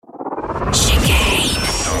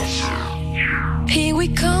We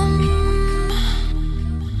come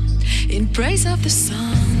in praise of the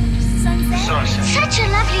sun. Such a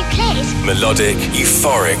lovely place. Melodic,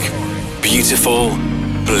 euphoric, beautiful,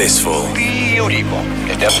 blissful. Beautiful.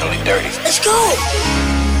 It's definitely dirty. Let's go.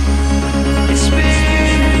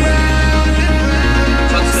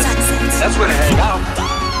 That's where to hang out.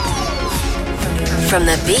 From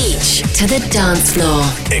the beach to the dance floor.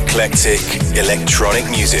 Eclectic, electronic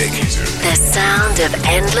music. The sound of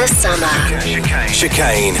endless summer.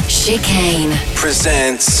 Chicane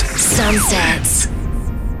presents Sunsets.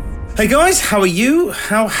 Hey guys, how are you?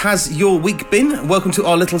 How has your week been? Welcome to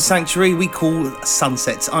our little sanctuary we call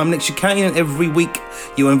Sunsets. I'm Nick Chicane, and every week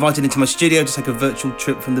you are invited into my studio to take a virtual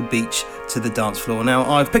trip from the beach to the dance floor. Now,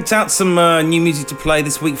 I've picked out some new music to play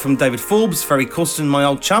this week from David Forbes, Ferry, Corsten, my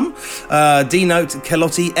old chum, Dnote,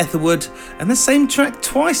 Kelotti, Etherwood, and the same track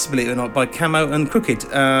twice, believe it or not, by Camo and Krooked.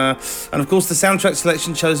 And of course, the soundtrack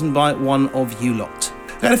selection chosen by one of you lot.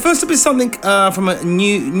 Now, the first up is something from a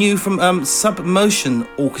new from Submotion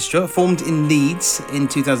Orchestra, formed in Leeds in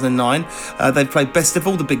 2009. They've played Best of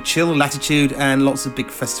All, The Big Chill, Latitude, and lots of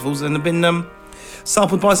big festivals, and have been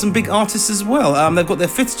sampled by some big artists as well. They've got their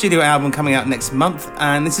 5th studio album coming out next month,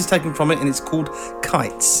 and this is taken from it, and it's called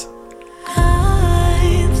Kites.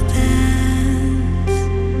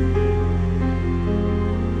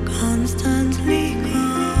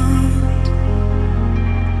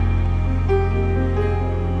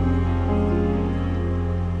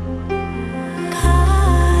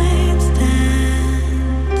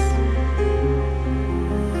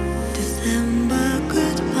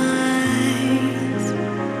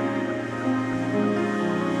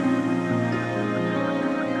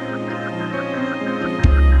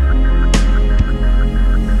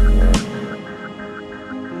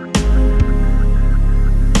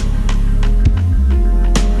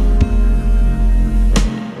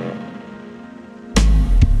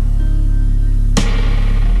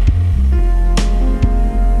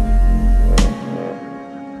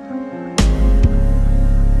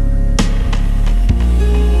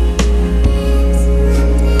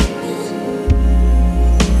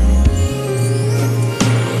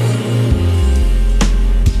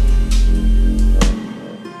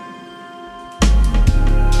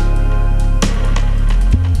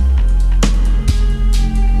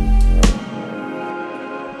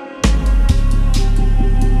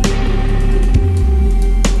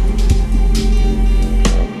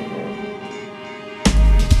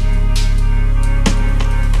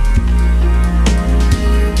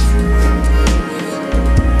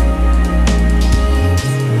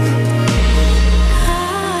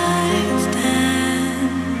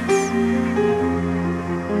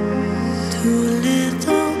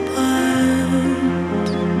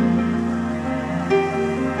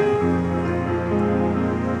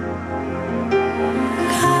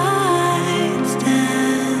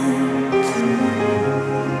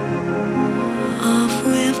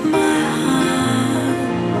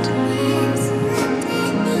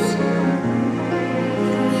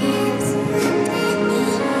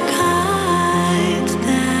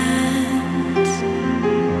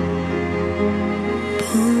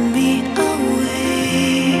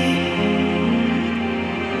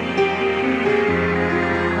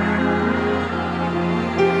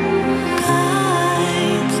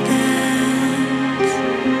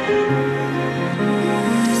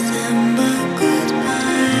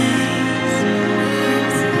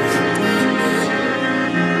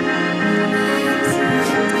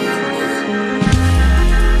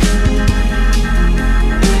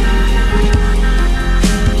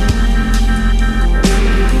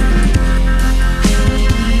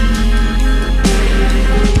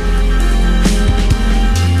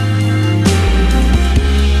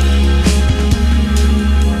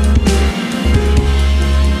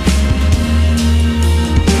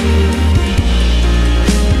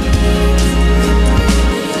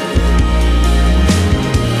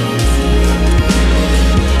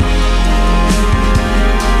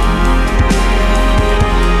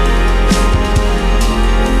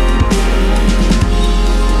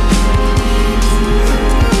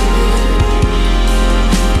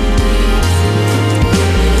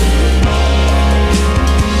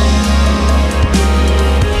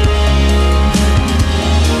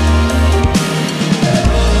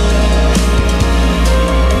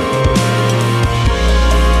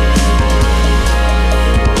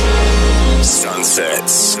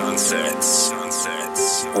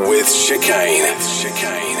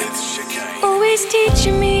 Always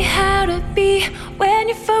teaching me how to be when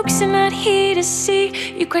your folks are not here to see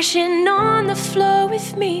you crashing on the floor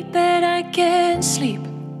with me, but I can't sleep.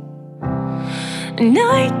 And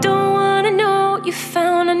I don't wanna know you you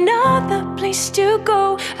found another place to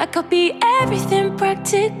go. I copy everything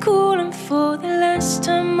practical, and for the last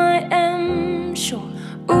time I am sure.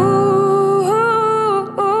 Ooh,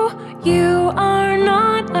 you are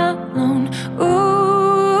not alone.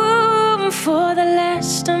 Ooh, for the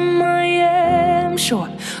last time I am sure.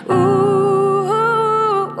 Ooh,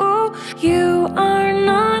 you are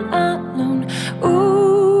not alone.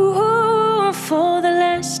 Ooh, for the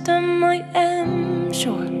last time I am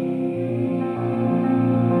sure.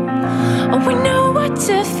 Oh, we know what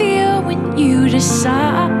to feel when you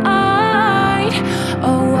decide.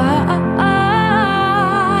 Oh,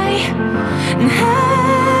 and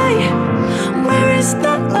hey, where is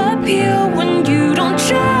the appeal when you don't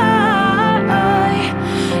try?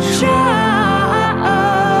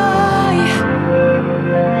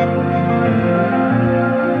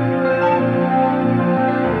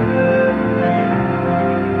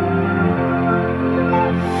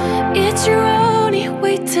 It's your only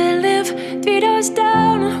way to live. 3 doors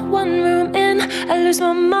down and 1 room in. I lose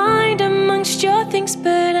my mind amongst your things,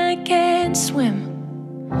 but I can't swim.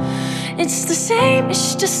 It's the same,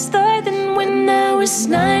 it's just slower than when I was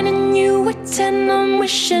 9 and you were 10. I'm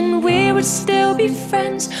wishing we would still be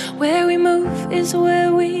friends. Where we move is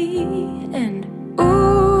where we end.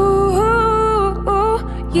 Ooh,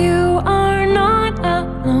 you are not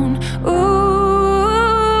alone.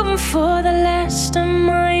 Ooh, for the last time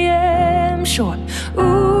I am sure.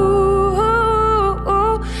 Ooh,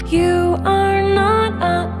 you are not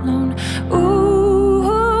alone.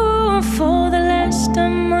 Ooh, for the last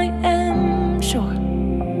time I am sure.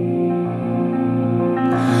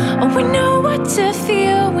 Oh, we know what to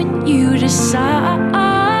feel when you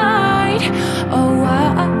decide. Oh,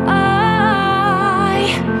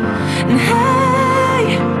 and hey,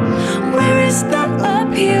 where is the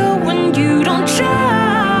appeal when you don't try?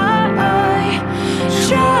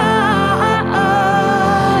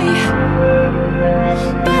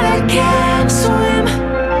 But I can't swim.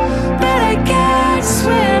 But I can't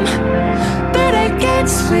swim. But I can't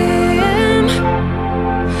swim.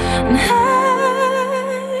 And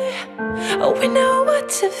hey, oh, we know what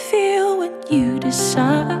to feel when you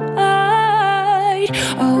decide.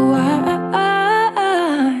 Oh,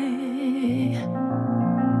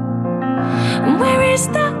 and where is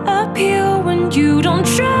the appeal when you don't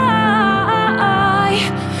try?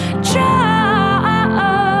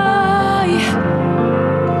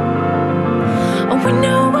 Oh, we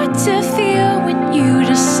know what to feel when you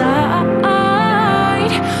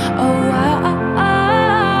decide. Oh,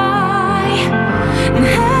 and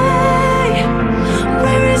hey,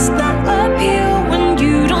 where is the appeal when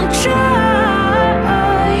you don't try?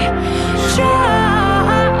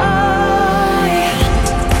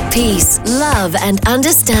 Peace, love, and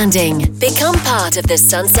understanding. Become part of the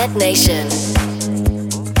Sunset Nation.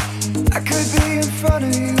 I could be in front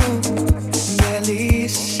of you, barely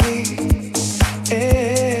see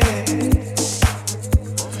it.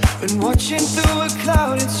 Been watching through a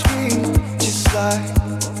clouded screen, just like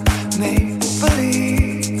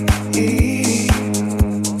make-believe.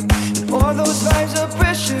 And all those vibes are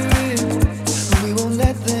pressuring, we won't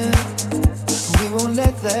let them, we won't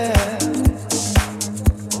let them.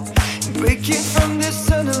 Breaking from this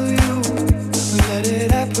tunnel view, we let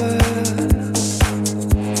it happen.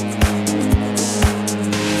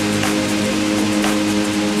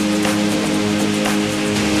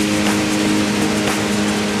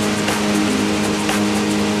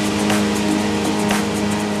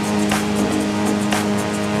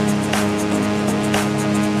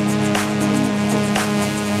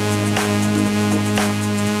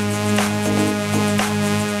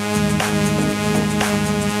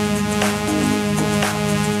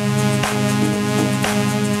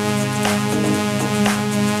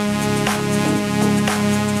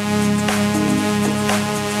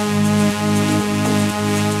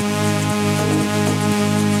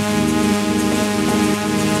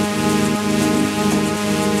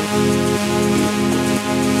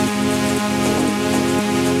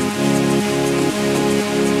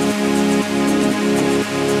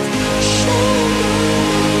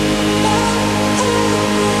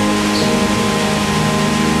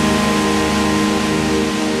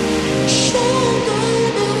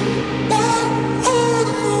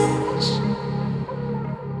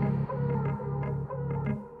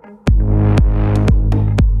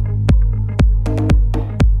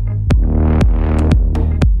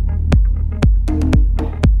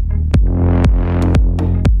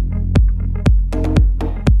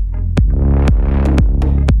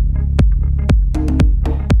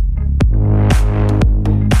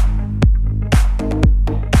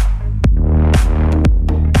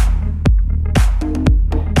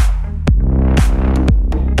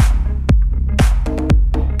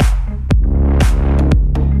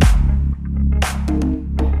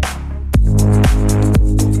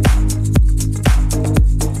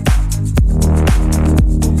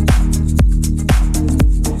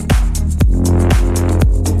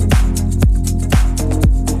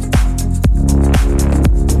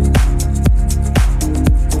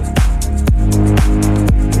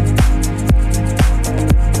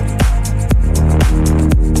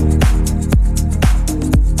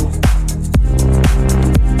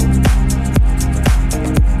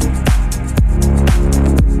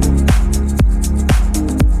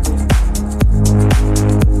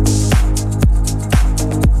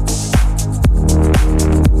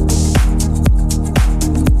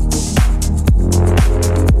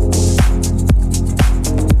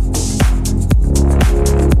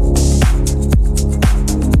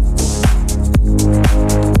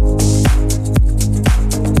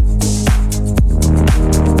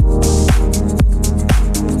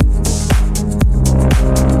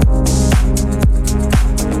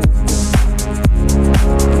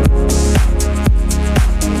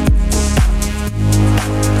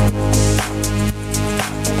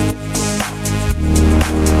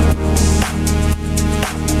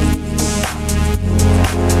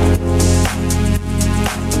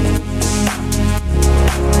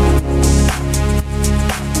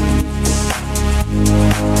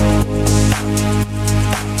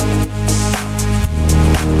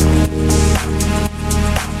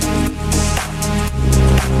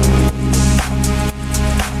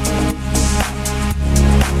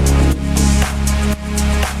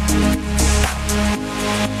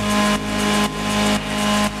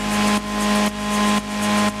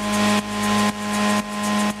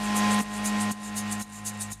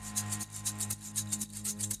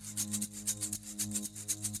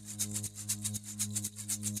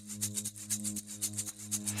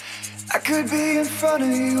 I could be in front of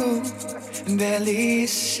you and barely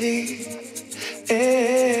see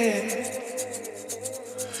it.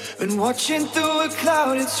 Been watching through a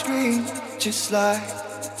clouded screen, just like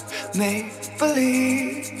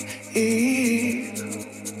make-believe.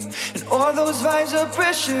 And all those vibes are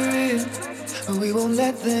pressuring, but we won't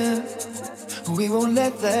let them, we won't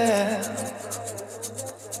let them.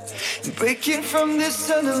 Breaking from this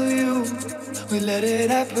tunnel view, we let it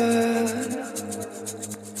happen.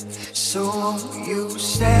 So won't you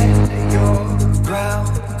stand your ground,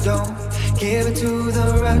 don't give it to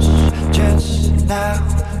the rush just now.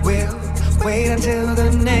 We'll wait until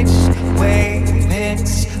the next wave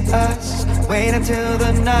hits us. Wait until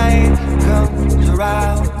the night comes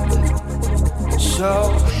around.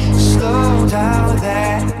 So slow down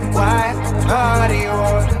that white heart of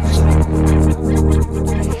yours.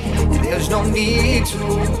 There's no need to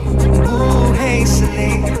move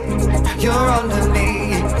hastily. You're under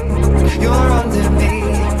me, you're under me.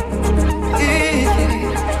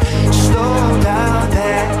 Slow down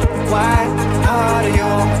that white heart of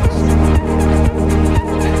yours.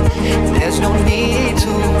 There's no need to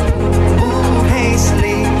move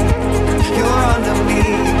hastily. You're under me,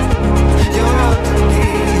 you're under me.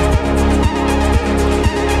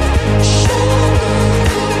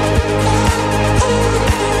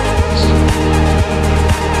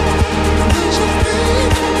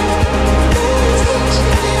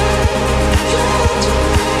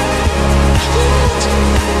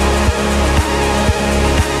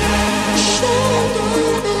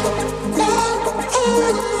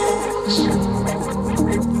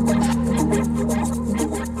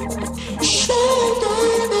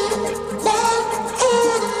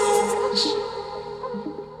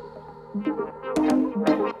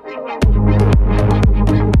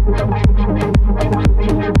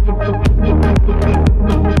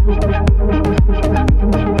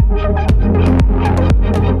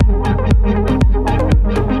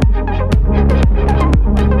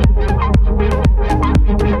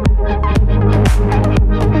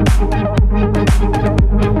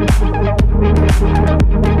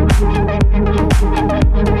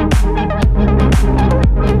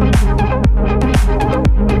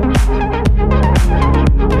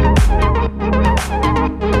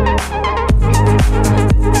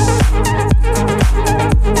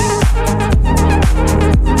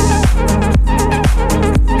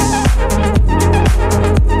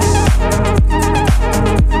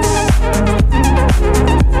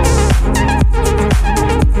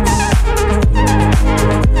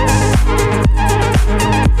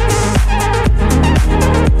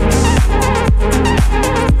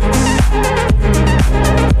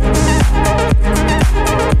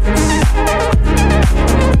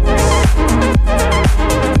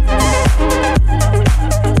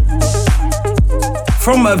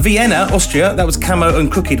 From Vienna, Austria, that was Camo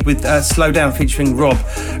and Krooked with Slow Down featuring ROBB,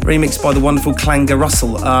 remixed by the wonderful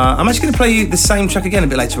Klangkarussell. I'm actually going to play you the same track again a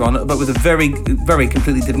bit later on, but with a very, very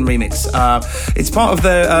completely different remix. It's part of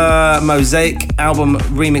the Mosaic album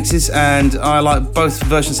remixes, and I like both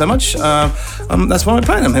versions so much. That's why I'm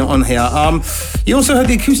playing them on here. You also heard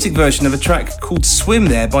the acoustic version of a track called Swim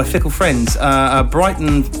there by Fickle Friends, a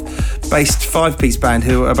Brighton-based 5-piece band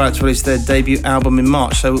who are about to release their debut album in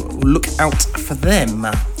March, so look out for them.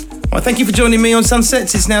 Well, thank you for joining me on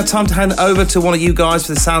Sunsets. It's now time to hand over to one of you guys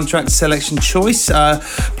for the soundtrack selection choice.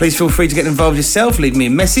 Please feel free to get involved yourself. Leave me a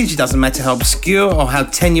message. It doesn't matter how obscure or how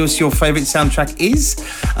tenuous your favourite soundtrack is.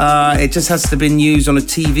 It just has to have been used on a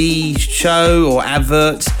TV show or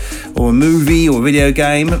advert or a movie or video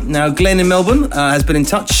game. Now, Glen in Melbourne has been in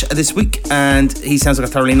touch this week, and he sounds like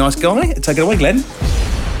a thoroughly nice guy. Take it away, Glen.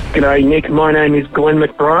 G'day, Nick. My name is Glen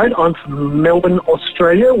McBride. I'm from Melbourne,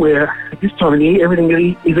 Australia, where at this time of the year everything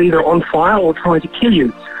is either on fire or trying to kill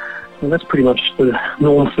you. And that's pretty much the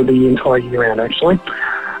norm for the entire year round, actually.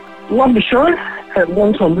 Love the show.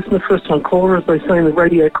 Long-time listener, first-time caller, as they say in the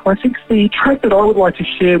radio classics. The track that I would like to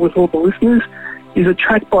share with all the listeners is a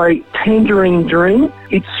track by Tangerine Dream.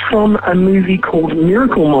 It's from a movie called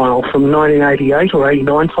Miracle Mile from 1988 or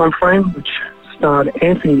 89 time frame, which starred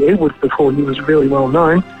Anthony Edwards before he was really well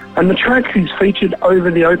known. And the track is featured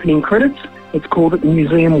over the opening credits. It's called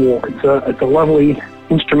Museum Walk. It's a lovely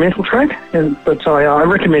instrumental track, but I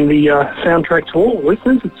recommend the soundtrack to all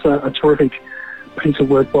listeners. It's a terrific piece of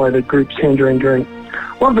work by the group Tangerine Dream.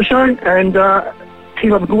 Love the show, and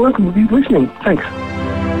keep up the good work and we'll be listening. Thanks.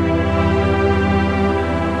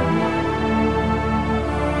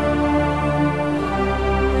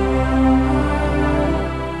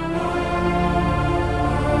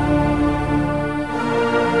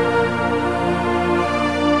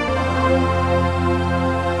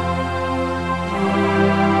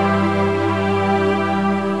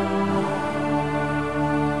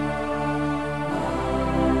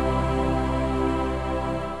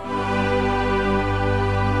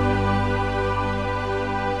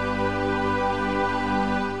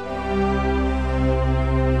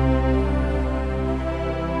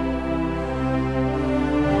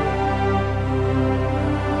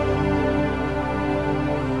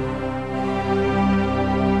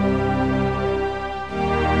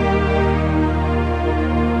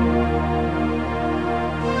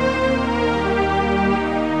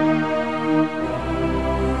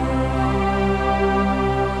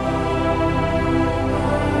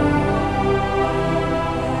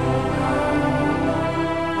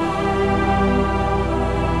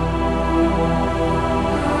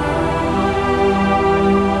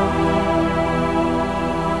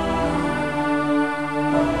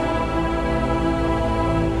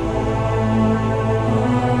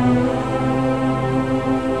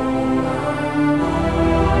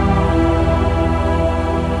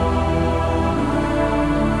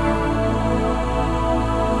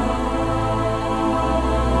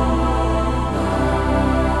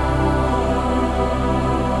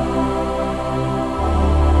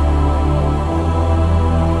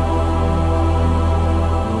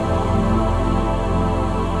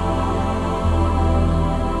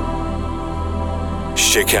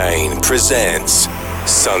 Chicane presents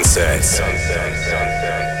Sunset.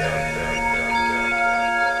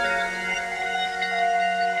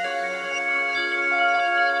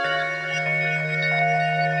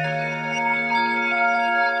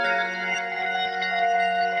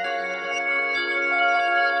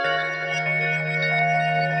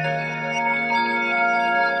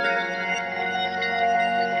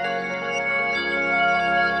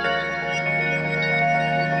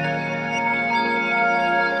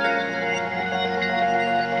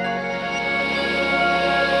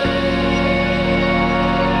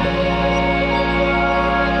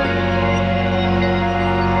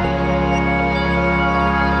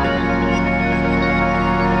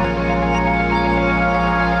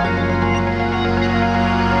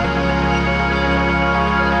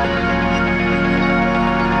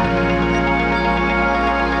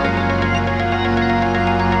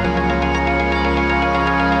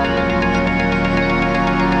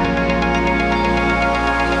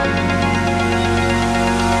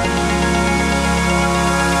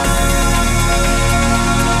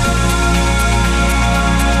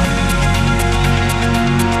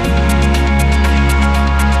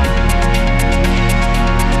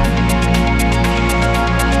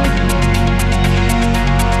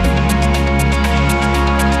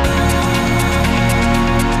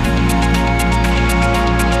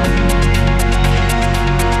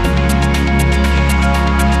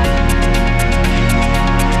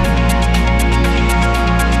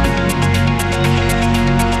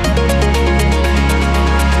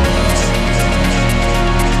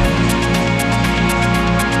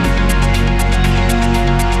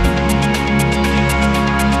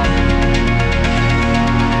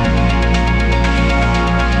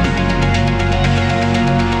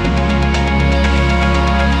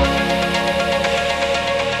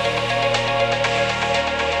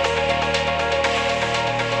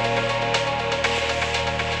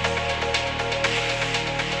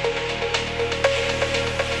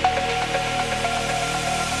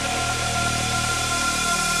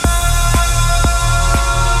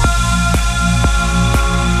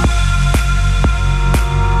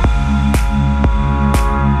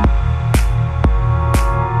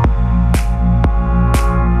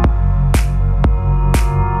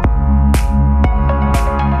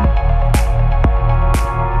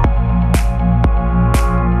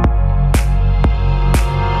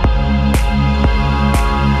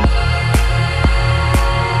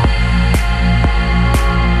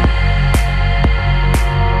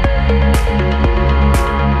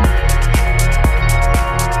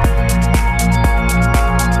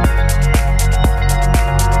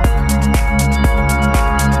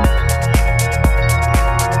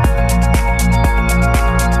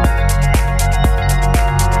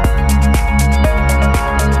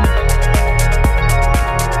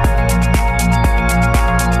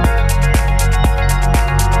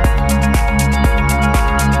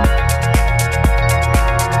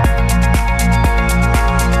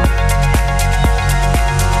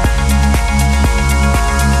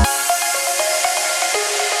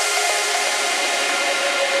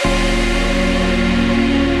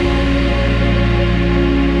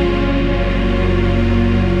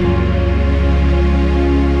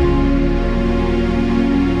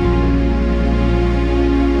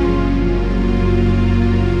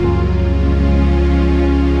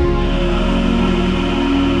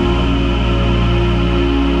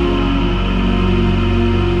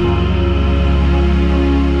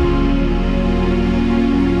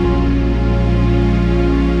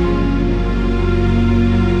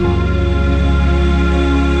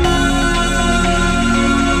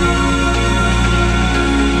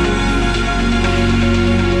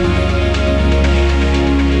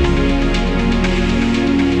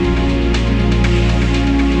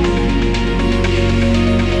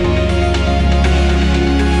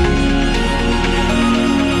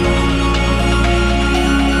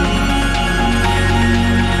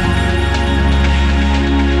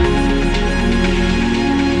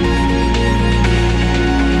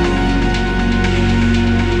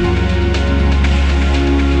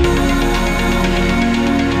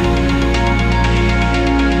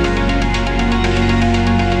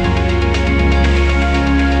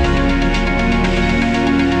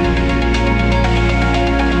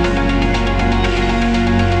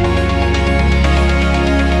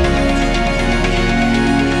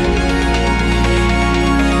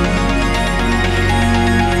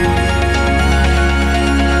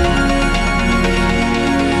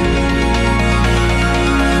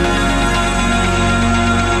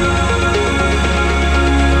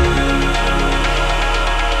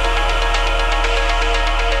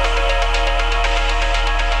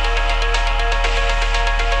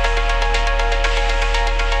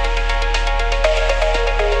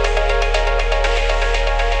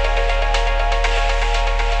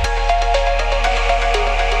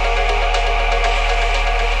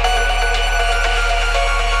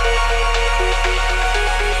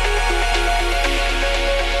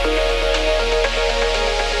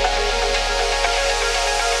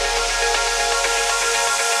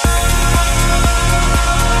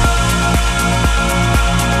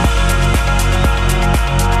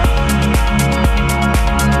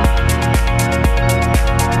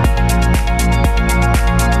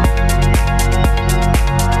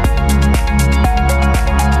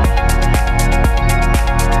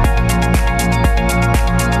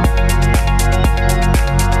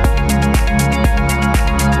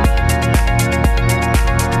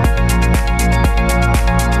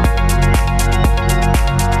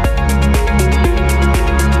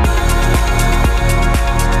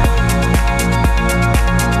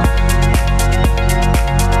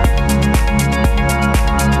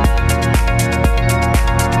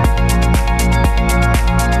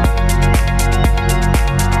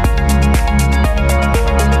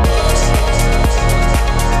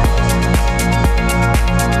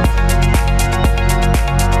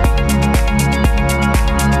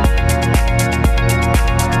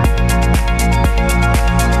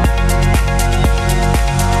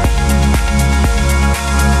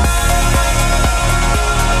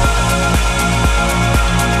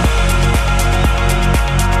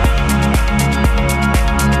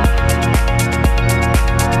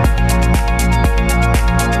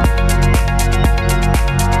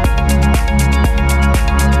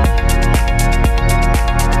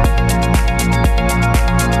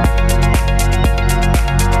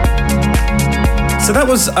 So that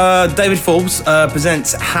was David Forbes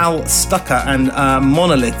presents Hal Stucker and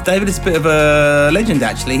Monolith. David is a bit of a legend,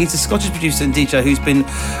 actually. He's a Scottish producer and DJ who's been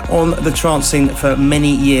on the trance scene for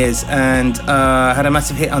many years and had a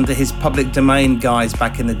massive hit under his Public Domain guys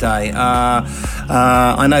back in the day.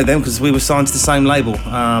 I know them because we were signed to the same label.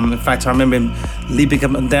 In fact, I remember him leaping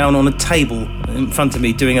up and down on a table in front of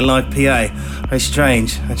me doing a live PA. Very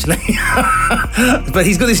strange, actually. But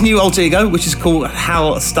he's got this new alter ego, which is called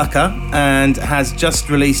Hal Stucker, and has just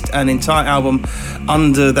released an entire album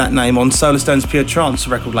under that name on Solarstone's Pure Trance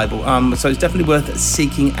record label. So it's definitely worth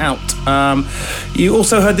seeking out. You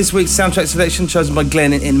also heard this week's soundtrack selection chosen by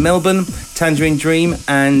Glen in Melbourne, Tangerine Dream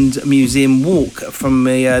and Museum Walk from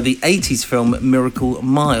the 80s film Miracle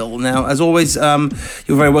Mile. Now, as always, you're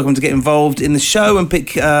very welcome to get involved in the show and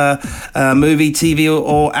pick a movie, TV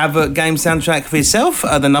or advert game soundtrack for yourself.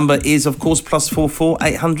 The number is, of course, +44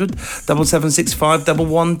 800 7765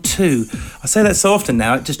 112. I say that so often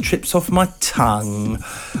now, it just trips off my tongue.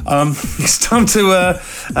 It's time to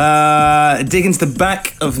dig into the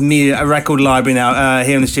back of me record library now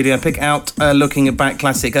here in the studio and pick out Looking at Back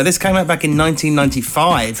Classic. This came out back in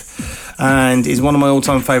 1995 and is one of my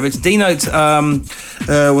all-time favourites. Dnote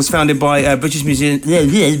was founded by British musician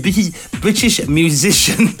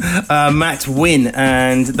Matt Wynne,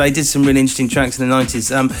 and they did some really interesting tracks in the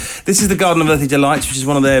 90s. This is the Garden of Earthly Delights, which is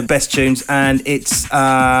one of their best tunes, and it's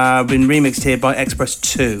been remixed here by Express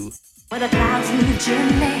 2. Where the clouds move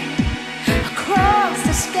gently across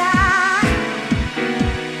the sky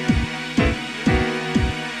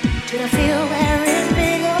to the field where it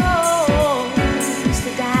begins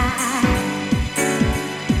to die,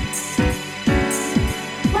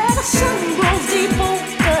 where the sun grows deep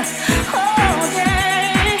over all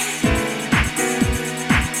day,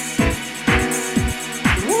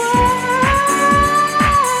 where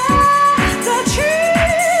the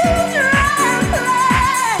children play.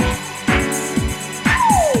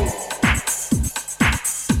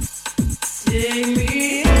 Take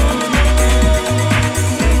me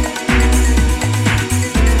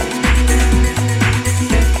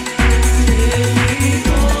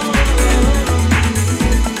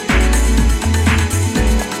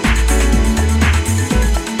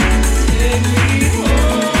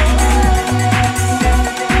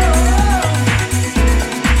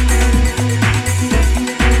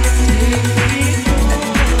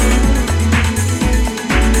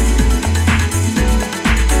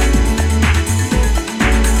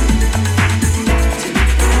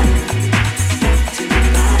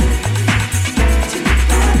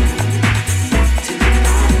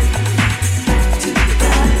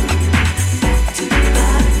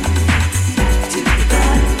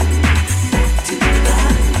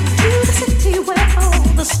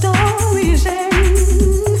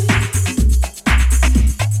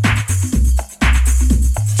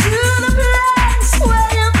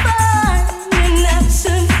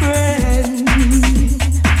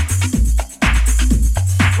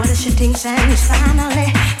sands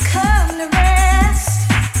finally come to rest.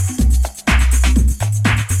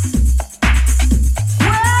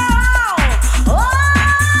 Wow,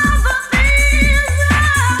 all the things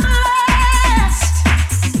are blessed.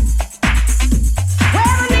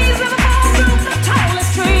 Where the leaves of the fall through the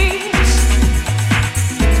tallest trees.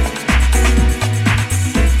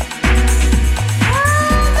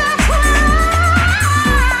 Oh, that's where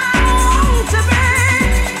I want to be.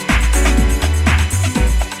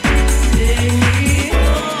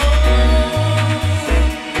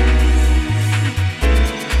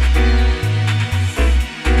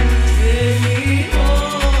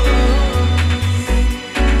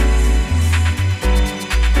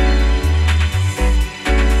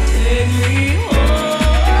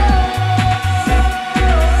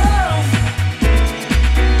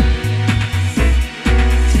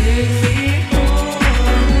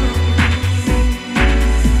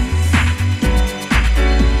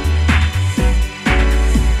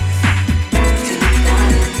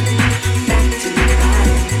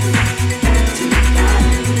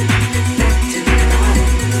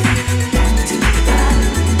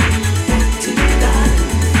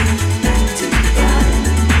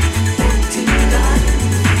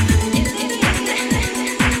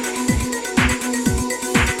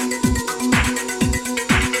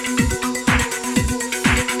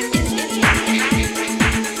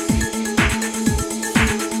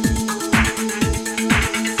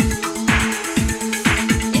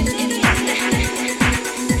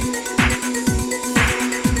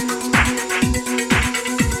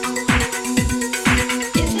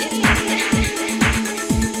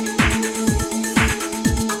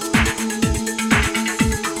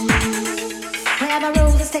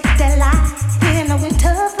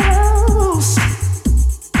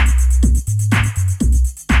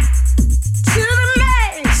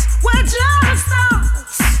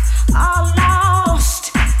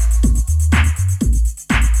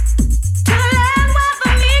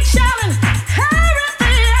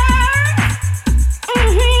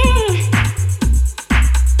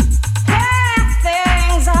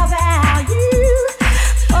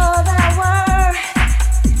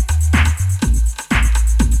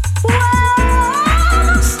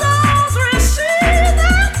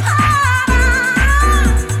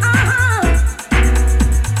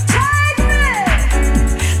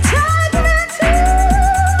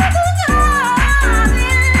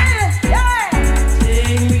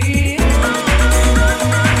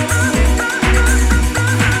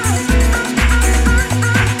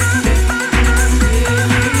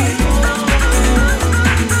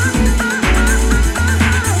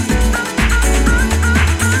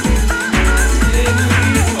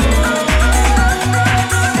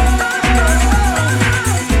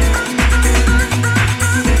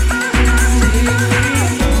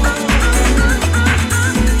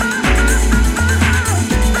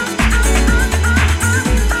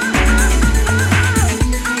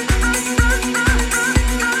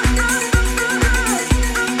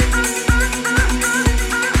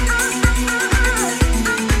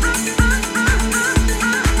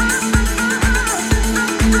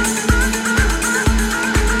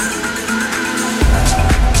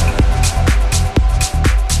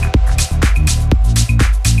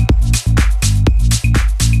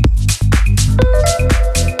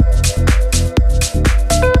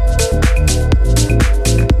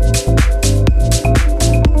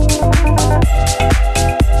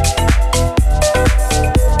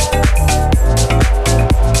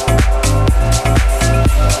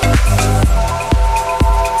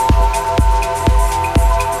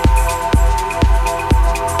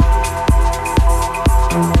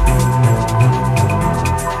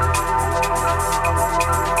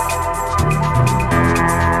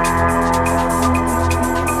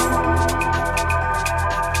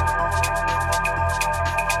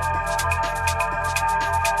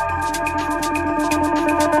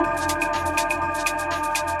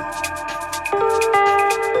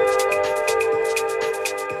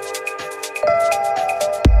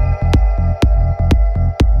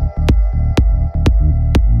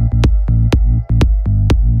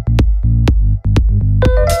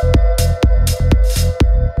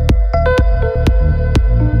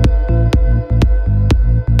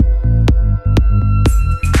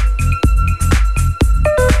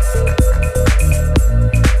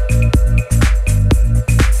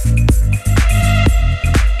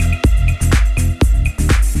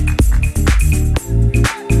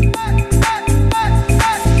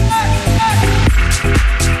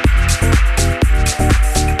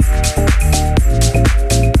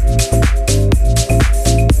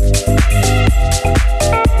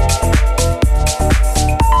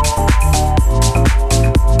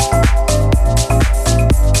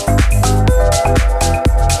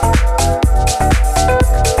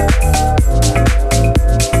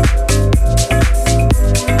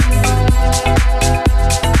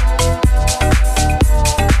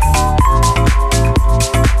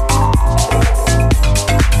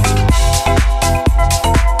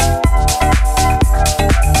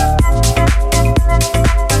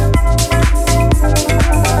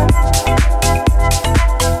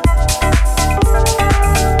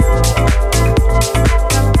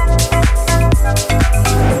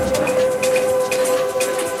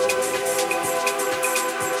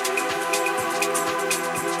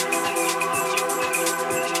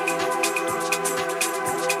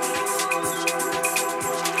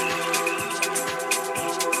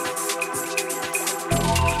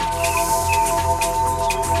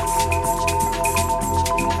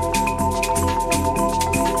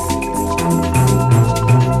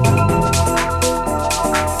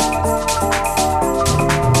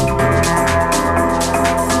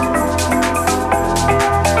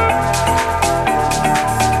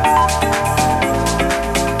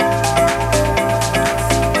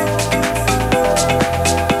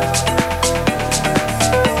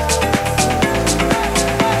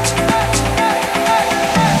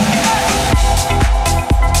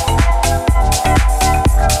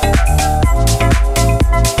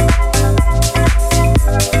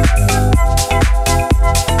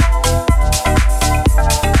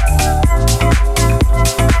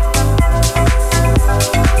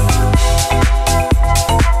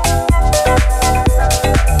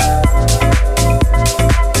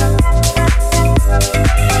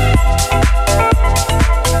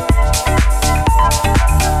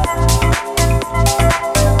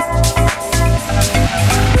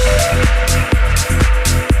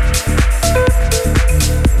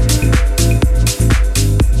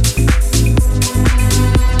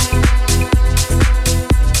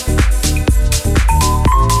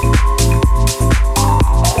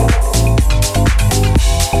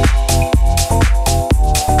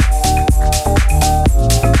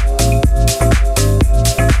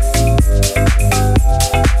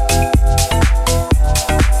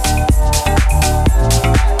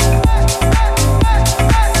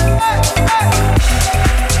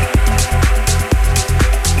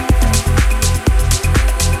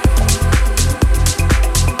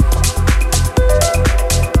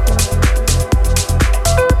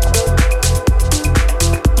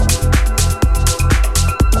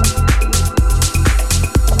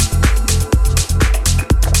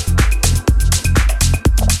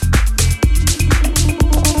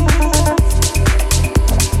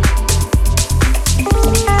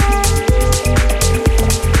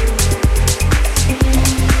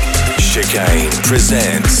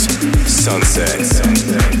 presents Sunset.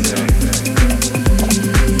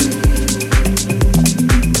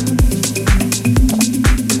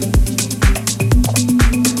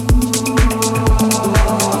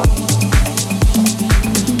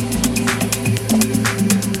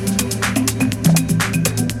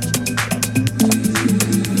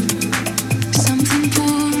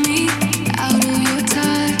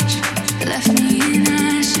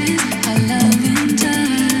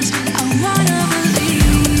 I wanna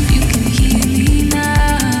believe you can hear me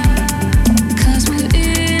now.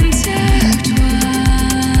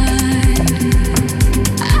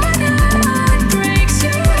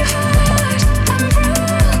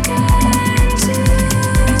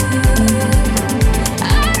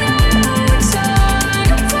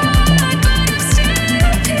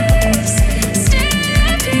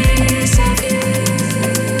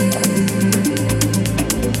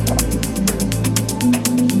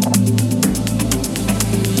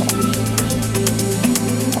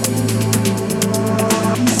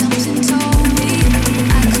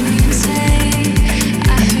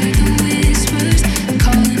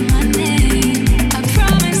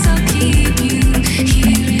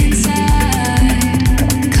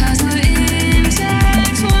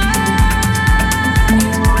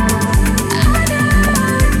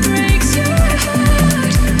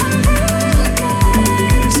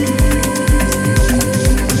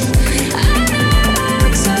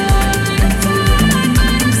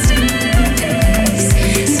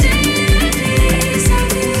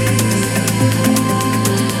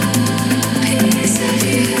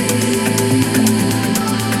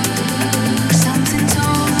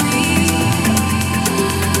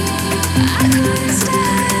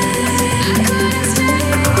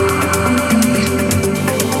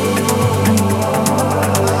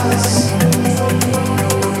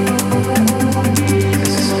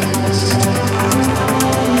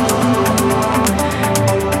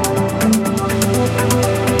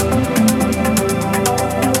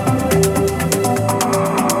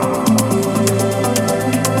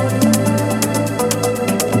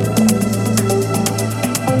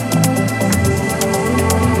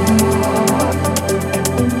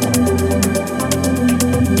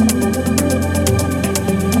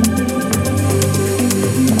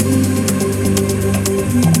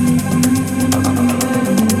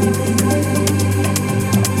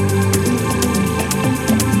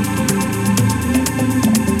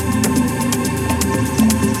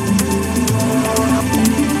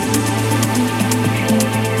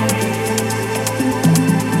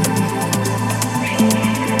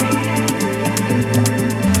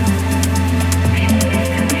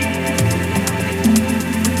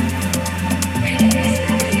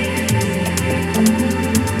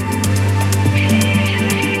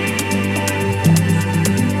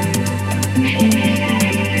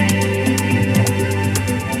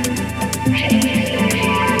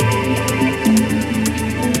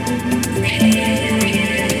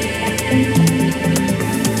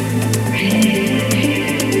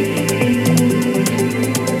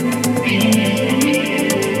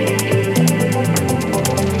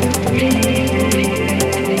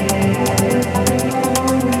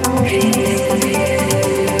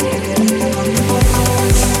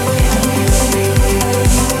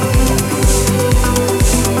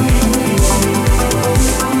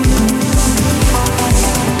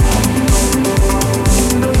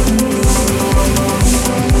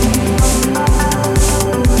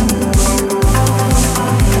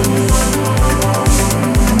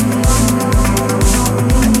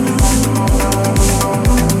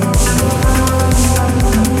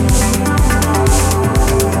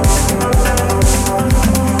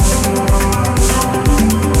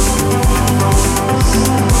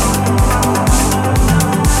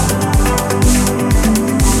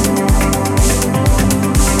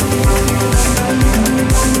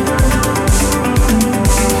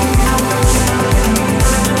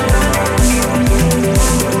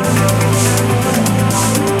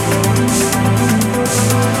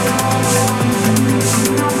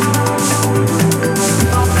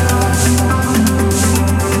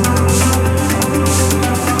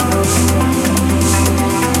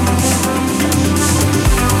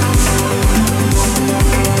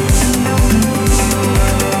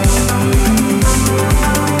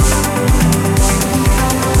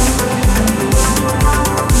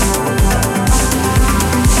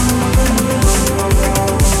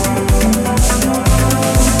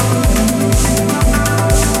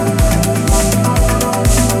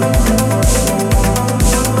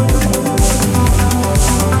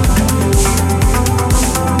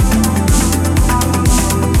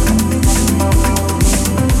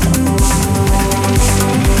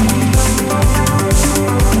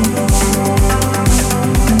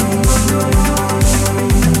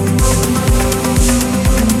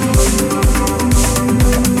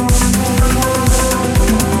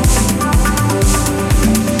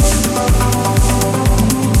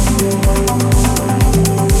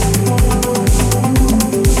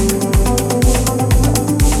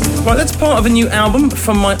 of a new album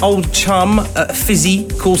from my old chum, Fizzy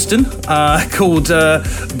Corsten, called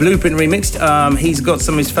Blueprint Remixed. He's got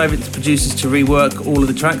some of his favourite producers to rework all of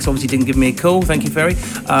the tracks. Obviously didn't give me a call, thank you, Ferry.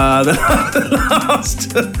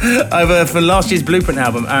 Over for last year's Blueprint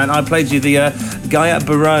album, and I played you the Gaia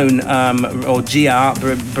Barone, or GR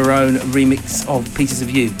Barone remix of Pieces of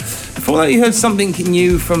You. Before that, you heard something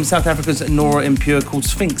new from South Africa's Nora Impure called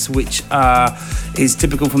Sphinx, which is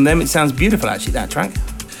typical from them. It sounds beautiful, actually, that track.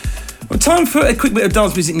 Well, time for a quick bit of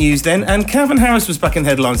dance music news then. And Calvin Harris was back in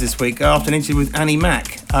headlines this week after an interview with Annie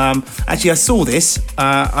Mac. Actually, I saw this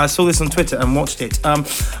on Twitter and watched it.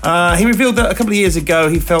 He revealed that a couple of years ago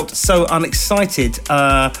he felt so unexcited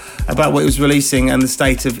about what he was releasing and the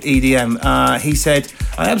state of EDM. He said,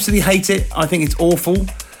 "I absolutely hate it. I think it's awful.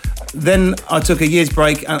 Then I took a year's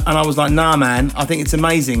break and I was like, nah, man, I think it's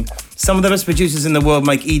amazing. Some of the best producers in the world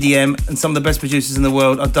make EDM and some of the best producers in the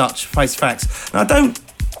world are Dutch, face facts." Now, I don't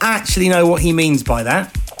actually know what he means by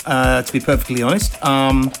that, to be perfectly honest.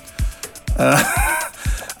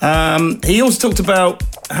 He also talked about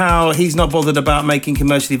how he's not bothered about making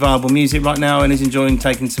commercially viable music right now and is enjoying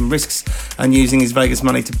taking some risks and using his Vegas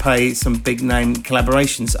money to pay some big name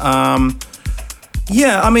collaborations.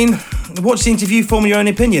 Yeah, I mean, watch the interview, form your own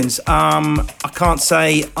opinions. I can't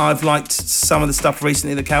say I've liked some of the stuff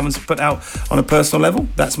recently that Calvin's put out on a personal level.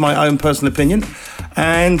 That's my own personal opinion.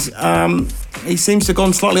 And he seems to have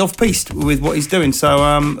gone slightly off-piste with what he's doing. So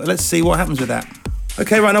let's see what happens with that.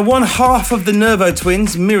 Okay, right, now one half of the Nervo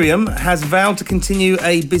twins, Miriam, has vowed to continue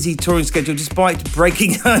a busy touring schedule despite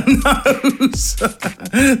breaking her nose.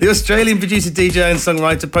 The Australian producer, DJ and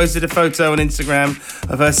songwriter posted a photo on Instagram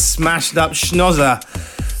of her smashed up schnozzer,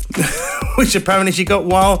 which apparently she got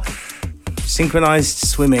while synchronised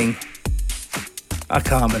swimming. I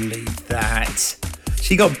can't believe that.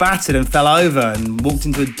 She got battered and fell over and walked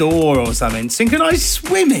into a door or something. Synchronised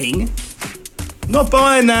swimming? Not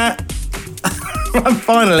buying that. And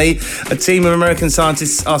finally, a team of American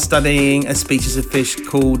scientists are studying a species of fish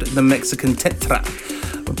called the Mexican tetra,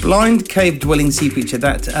 a blind cave-dwelling sea creature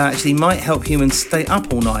that actually might help humans stay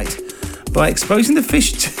up all night by exposing the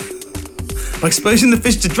fish to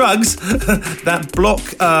drugs that block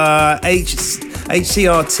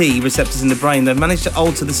HCRT receptors in the brain. They've managed to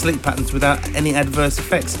alter the sleep patterns without any adverse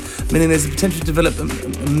effects, meaning there's the potential to develop a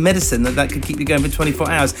medicine that could keep you going for 24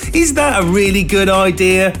 hours. Is that a really good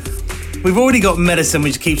idea? We've already got medicine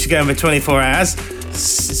which keeps you going for 24 hours.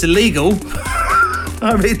 It's illegal.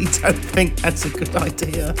 I really don't think that's a good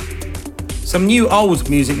idea. Some new old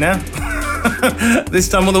music now. This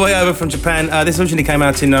time all the way over from Japan. This originally came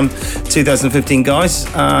out in 2015, guys.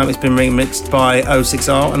 It's been remixed by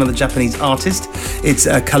 06R, another Japanese artist. It's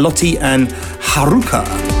Kelotti and Haruka.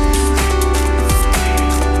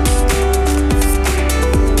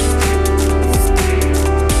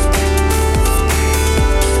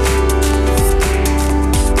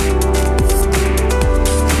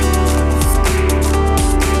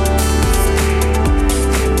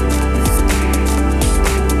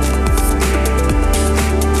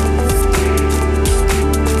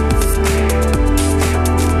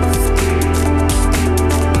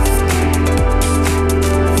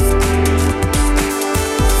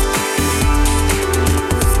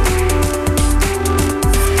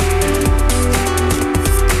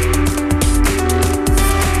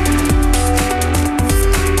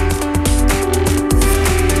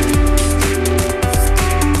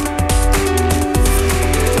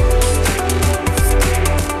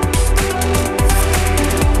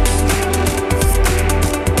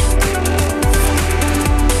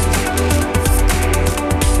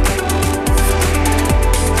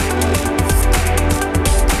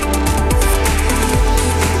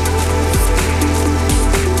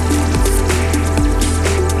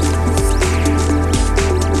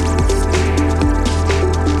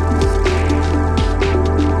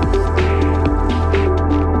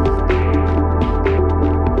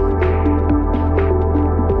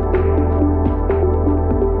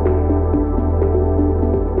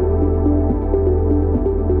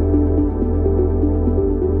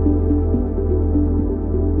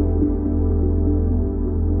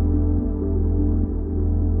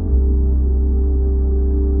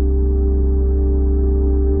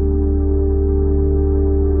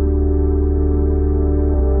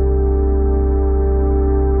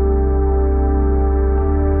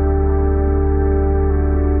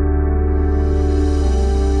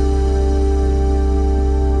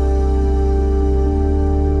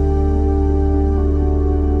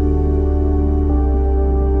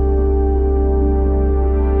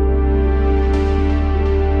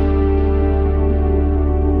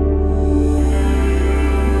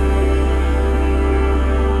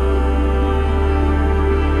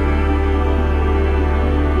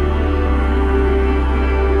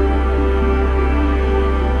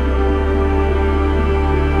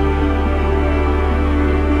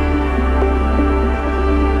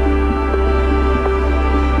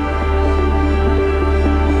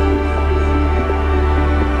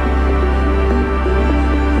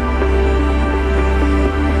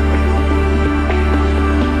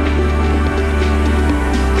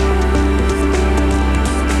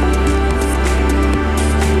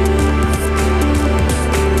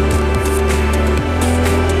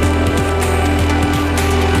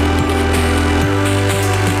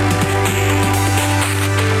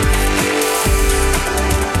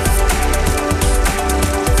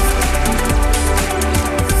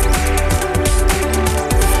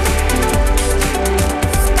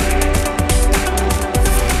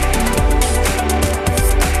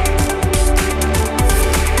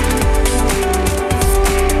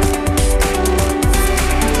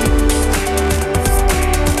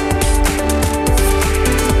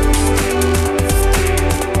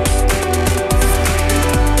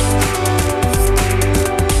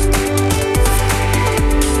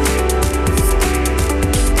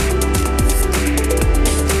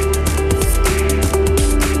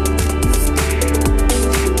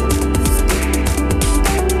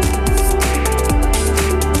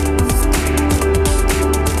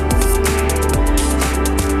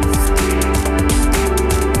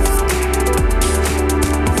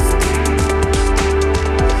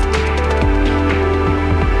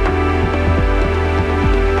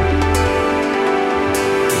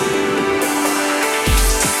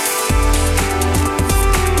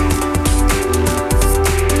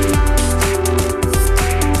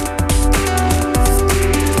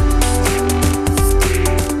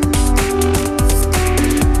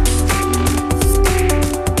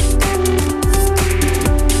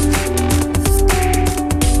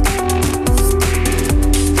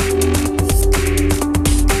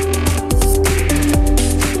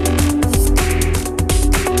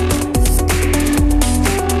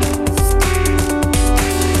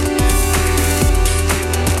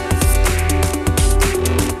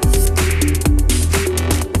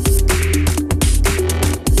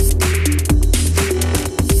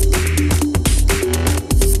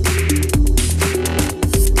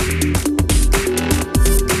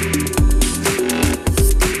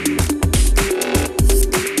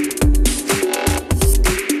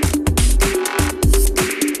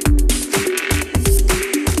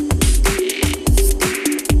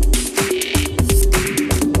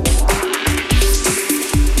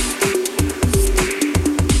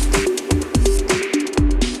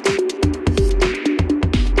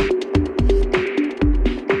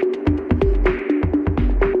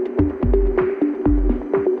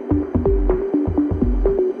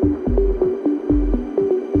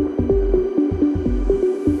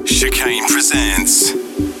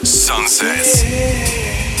 Sunsets.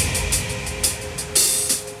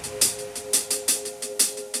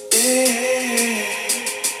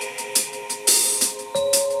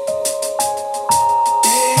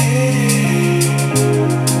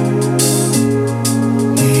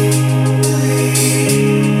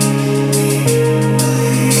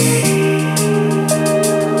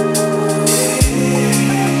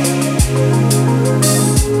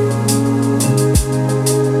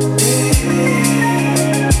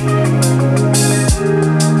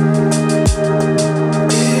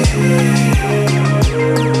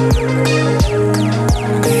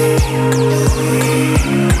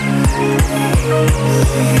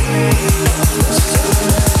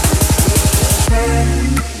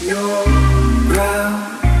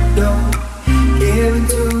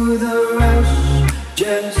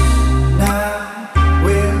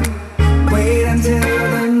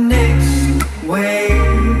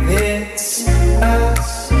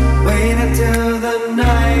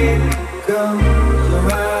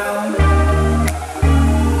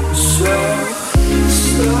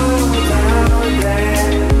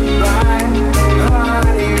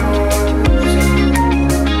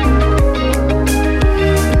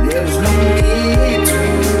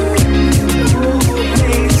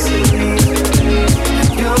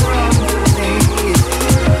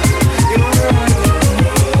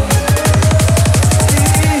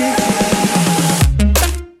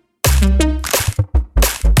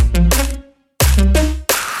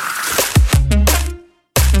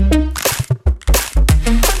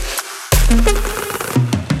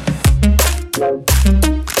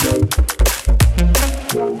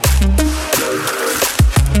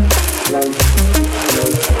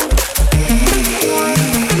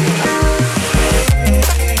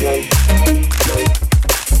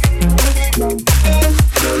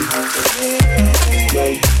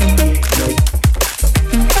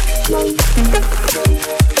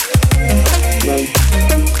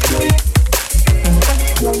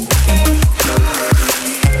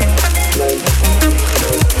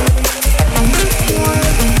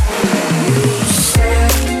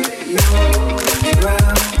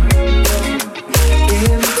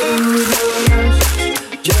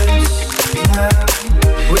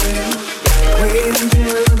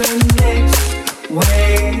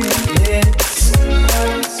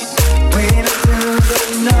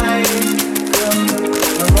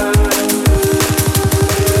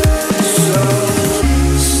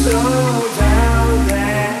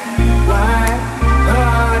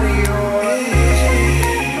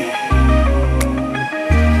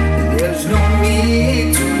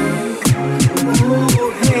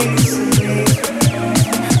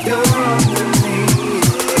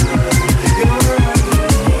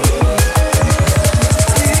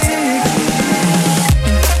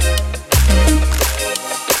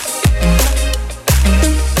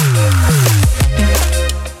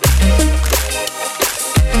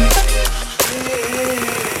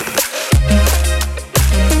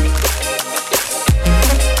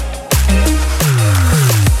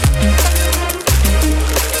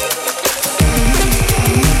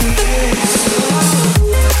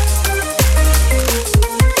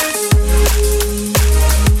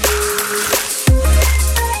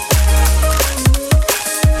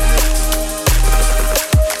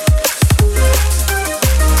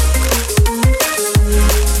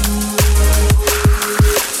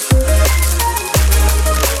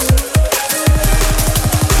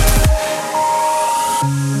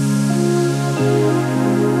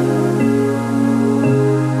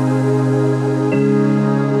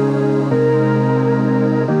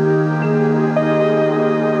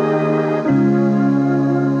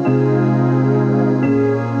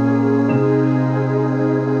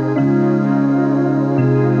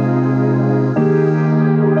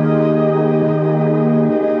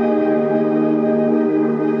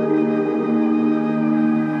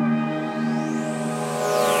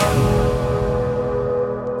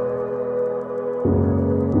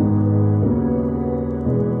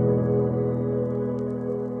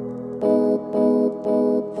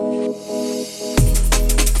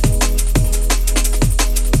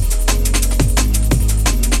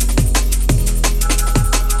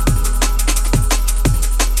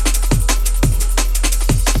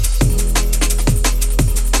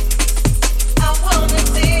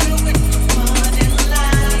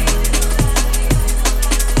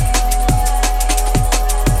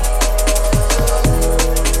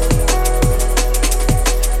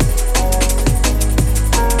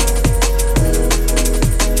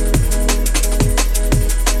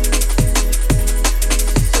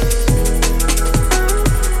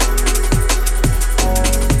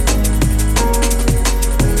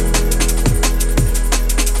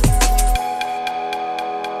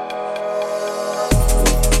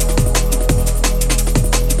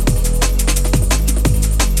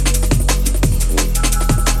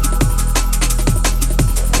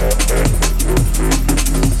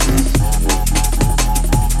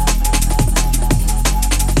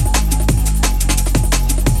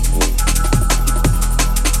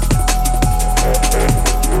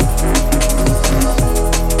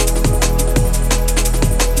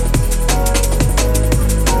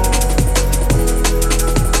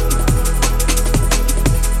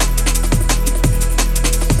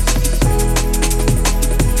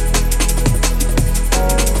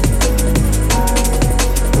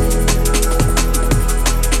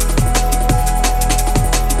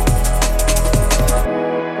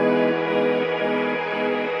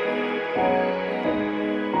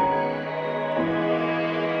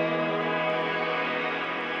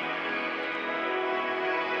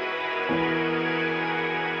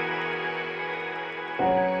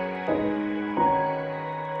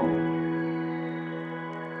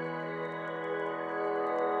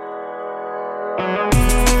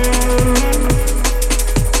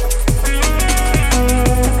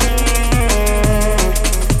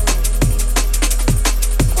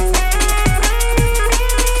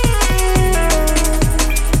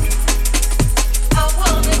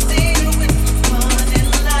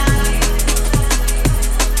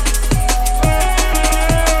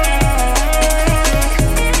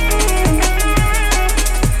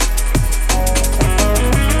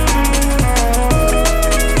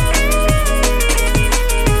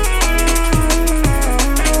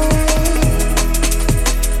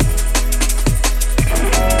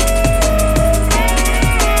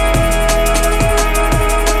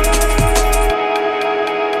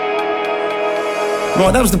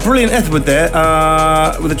 Right, that was the brilliant Etherwood there,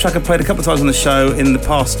 with a track I've played a couple of times on the show in the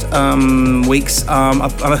past weeks.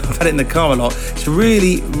 I've had it in the car a lot. It's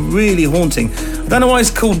really, really haunting. I don't know why it's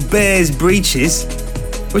called Bear's Breeches,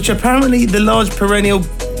 which are apparently the large perennial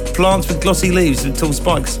plants with glossy leaves and tall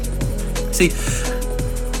spikes. See,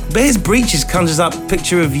 Bear's Breeches conjures up a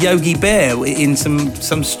picture of Yogi Bear in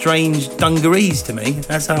some strange dungarees to me.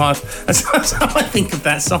 That's how I think of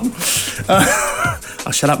that song.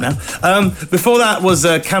 I'll shut up now. Before that was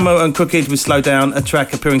Camo and Krooked with Slow Down, a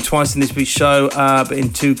track appearing twice in this week's show, but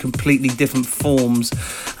in two completely different forms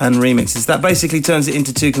and remixes. That basically turns it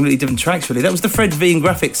into two completely different tracks, really. That was the Fred V and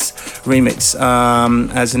Grafix remix,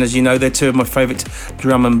 as you know, they're two of my favourite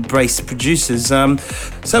drum and bass producers.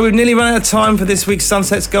 So we've nearly run out of time for this week's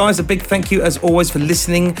Sunsets, guys. A big thank you, as always, for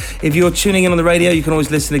listening. If you're tuning in on the radio, you can always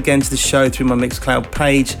listen again to the show through my Mixcloud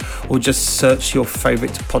page, or just search your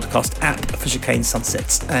favourite podcast app for Chicane Sunsets,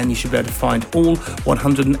 and you should be able to find all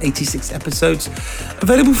 186 episodes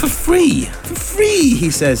available for free. For free, he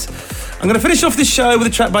says. I'm going to finish off this show with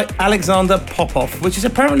a track by Alexander Popov, which is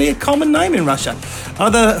apparently a common name in Russia.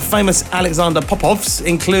 Other famous Alexander Popovs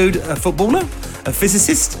include a footballer, a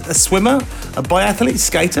physicist, a swimmer, a biathlete,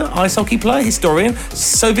 skater, ice hockey player, historian,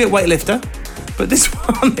 Soviet weightlifter. But this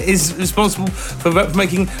one is responsible for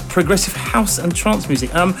making progressive house and trance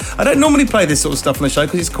music. I don't normally play this sort of stuff on the show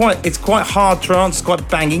because it's quite hard trance, quite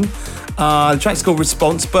banging. The track's called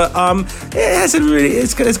Response, but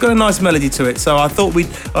it's got a nice melody to it. So I thought we'd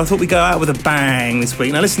go out with a bang this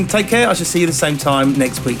week. Now listen, take care. I shall see you the same time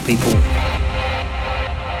next week, people.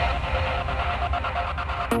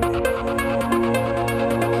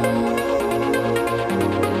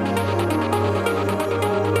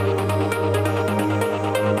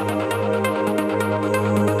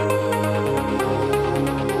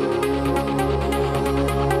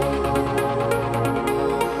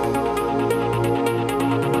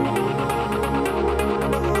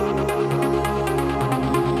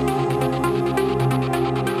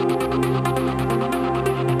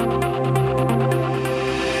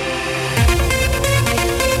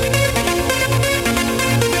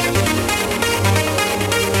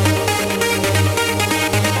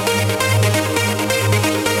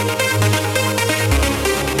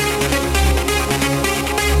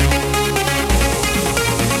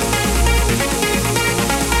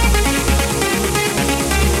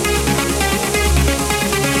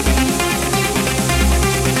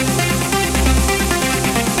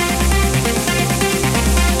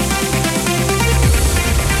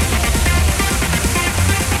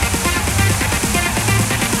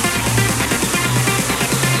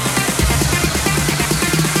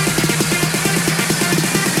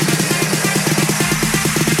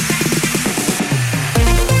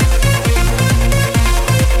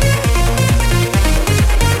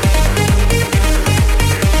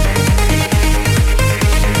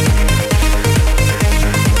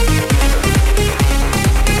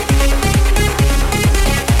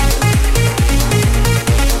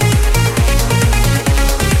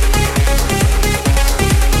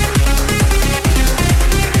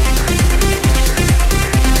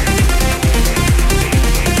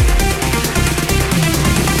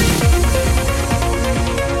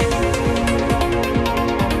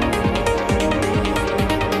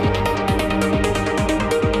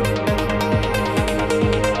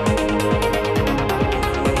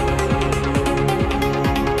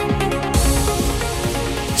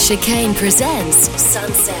 Chicane presents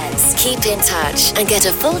Sunsets. Keep in touch and get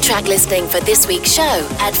a full track listing for this week's show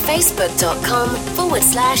at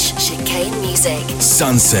facebook.com/Chicane Music.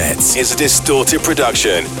 Sunsets is a Distorted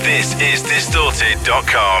production. This is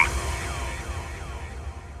Distorted.com.